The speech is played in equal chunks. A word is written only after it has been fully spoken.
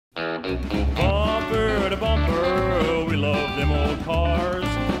Bumper to bumper, we love them old cars.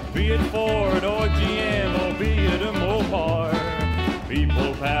 Be it Ford or GM or be it a Mopar.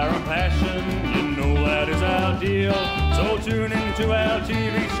 People, power and passion, you know that is our deal. So tune into our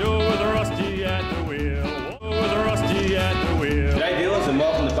TV show with Rusty at the wheel. With Rusty at the wheel. G'day dealers and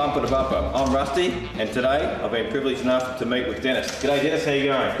welcome to Bumper to Bumper. I'm Rusty and today I've been privileged enough to meet with Dennis. G'day Dennis, how you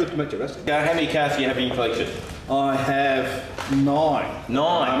going? Good to meet you, Rusty. How many cars do you have in your collection? I have 9.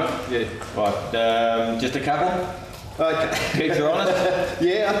 9? Yeah. Right, just a couple? Okay. Keep you honest?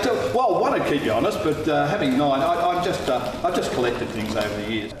 Yeah, well, one would keep you honest, but having 9, I've just collected things over the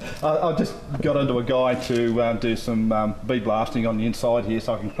years. I've just got into a guy to do some bead blasting on the inside here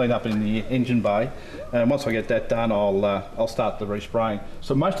so I can clean up in the engine bay. And once I get that done, I'll start the respraying.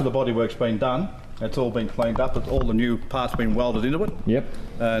 So most of the bodywork's been done. It's all been cleaned up. All the new parts been welded into it. Yep.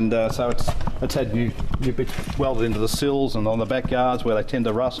 And so it's had new bits welded into the sills and on the backyards where they tend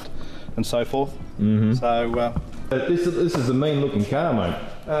to rust and so forth. Mm-hmm. So this is a mean looking car, mate.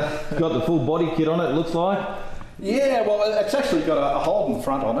 Got the full body kit on it, looks like. Yeah, well, it's actually got a Holden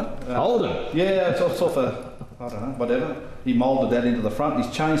front on it. Holden? Yeah, it's off a, I don't know, whatever. He moulded that into the front.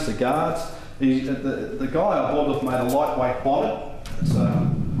 He's changed the guards. The guy I bought with made a lightweight bonnet.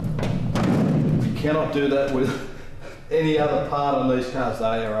 You cannot do that with any other part on these cars.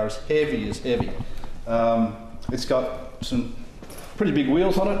 They are as heavy as heavy. It's got some pretty big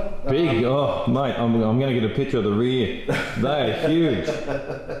wheels on it. Big? Oh, mate, I'm going to get a picture of the rear. They are huge.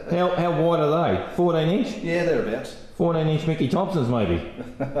 How wide are they? 14 inch? Yeah, thereabouts. 14 inch Mickey Thompsons, maybe?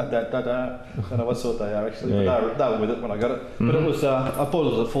 Don't know what sort they are actually, Yeah. but they were with it when I got it. But it was, I bought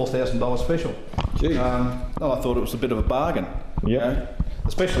it as a $4,000 special. Gee. I thought it was a bit of a bargain. Yep. You know,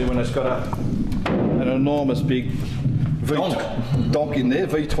 especially when it's got an enormous big donk in there,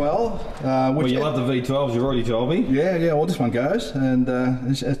 V12. Well, you love the V12s, you already told me. Yeah, well this one goes, and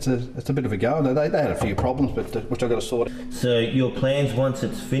it's a bit of a go. They had a few problems, but which I've got to sort out. So your plans once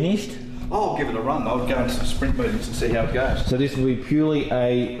it's finished? I'll give it a run. I'll go into some sprint meetings and see how it goes. So this will be purely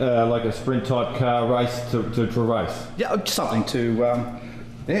a like a sprint type car race to race? Yeah, something to,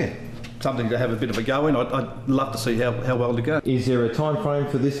 something to have a bit of a go in. I'd love to see how well to go. Is there a time frame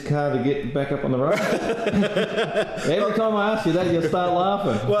for this car to get back up on the road? Every time I ask you that, you'll start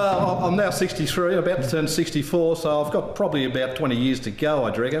laughing. Well, I'm now 63, about to turn 64, so I've got probably about 20 years to go,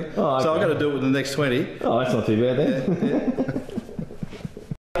 I'd reckon. Oh, okay. So I've got to do it in the next 20. Oh, that's not too bad then. Yeah.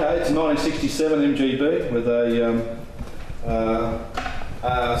 Okay, it's a 1967 MGB with a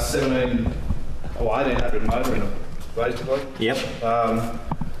 1800 motor in it, basically. Yep.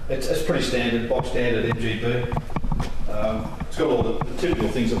 It's pretty standard, box standard MGB. It's got all the typical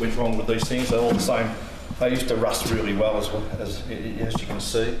things that went wrong with these things. They're all the same. They used to rust really well, as you can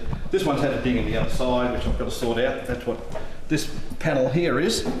see. This one's had a ding in the other side, which I've got to sort out. That's what this panel here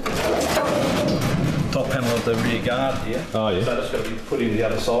is. Top panel of the rear guard here. Oh, yeah. So that's got to be put in the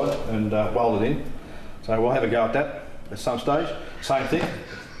other side and welded in. So we'll have a go at that at some stage. Same thing.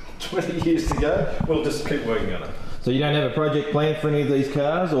 20 years to go. We'll just keep working on it. So you don't have a project plan for any of these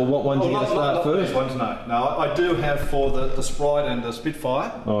cars, or what ones you're going to start first? These ones, no. No, I do have for the Sprite and the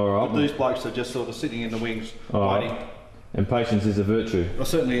Spitfire. All right. But these blokes are just sort of sitting in the wings, waiting. And patience is a virtue. Well,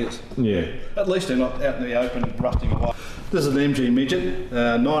 certainly is. Yeah. At least they're not out in the open rusting away. This is an MG Midget,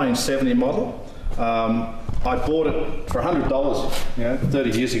 1970 model. I bought it for $100,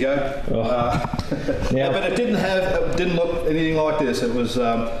 30 years ago. But it didn't look anything like this. It was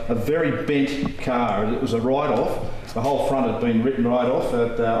a very bent car. It was a write-off. The whole front had been written right off. I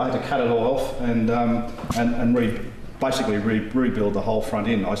had to cut it all off and basically rebuild the whole front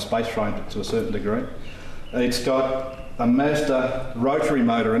end. I space framed it to a certain degree. It's got a Mazda rotary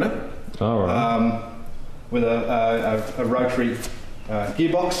motor in it. All right. With a rotary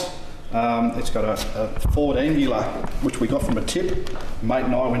gearbox. It's got a Ford Angular, which we got from a tip. Mate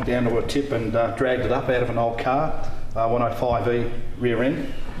and I went down to a tip and dragged it up out of an old car, 105E rear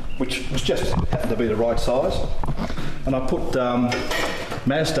end, which was just happened to be the right size. And I put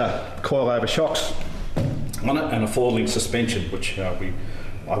Mazda coil-over shocks on it and a 4-link suspension, which I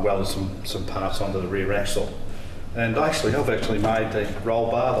welded some parts onto the rear axle. And actually, I've actually made the roll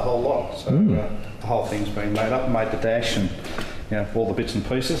bar, the whole lot. So the whole thing's been made up, made the dash and all the bits and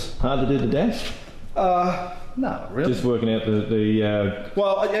pieces. Hard to do the dash? No, really. Just working out the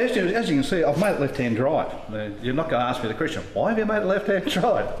Well, as you can see, I've made it left-hand drive. You're not going to ask me the question, why have you made it left-hand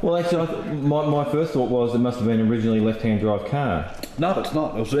drive? Well, actually, my first thought was it must have been originally a left-hand drive car. No, it's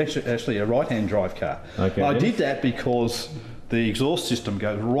not. It was actually a right-hand drive car. Okay. I did that because the exhaust system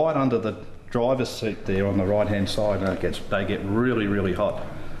goes right under the driver's seat there on the right-hand side, and they get really, really hot.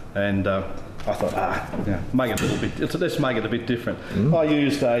 And I thought, make it a little bit. Let's make it a bit different. I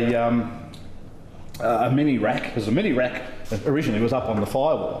used a mini rack, because the mini rack originally was up on the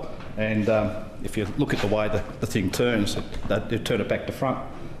firewall, and if you look at the way the thing turns, you turn it back to front.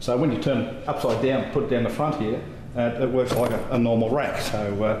 So when you turn it upside down, put it down the front here, it works like a normal rack.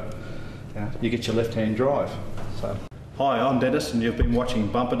 So you get your left-hand drive. So, hi, I'm Dennis, and you've been watching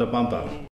Bumper to Bumper.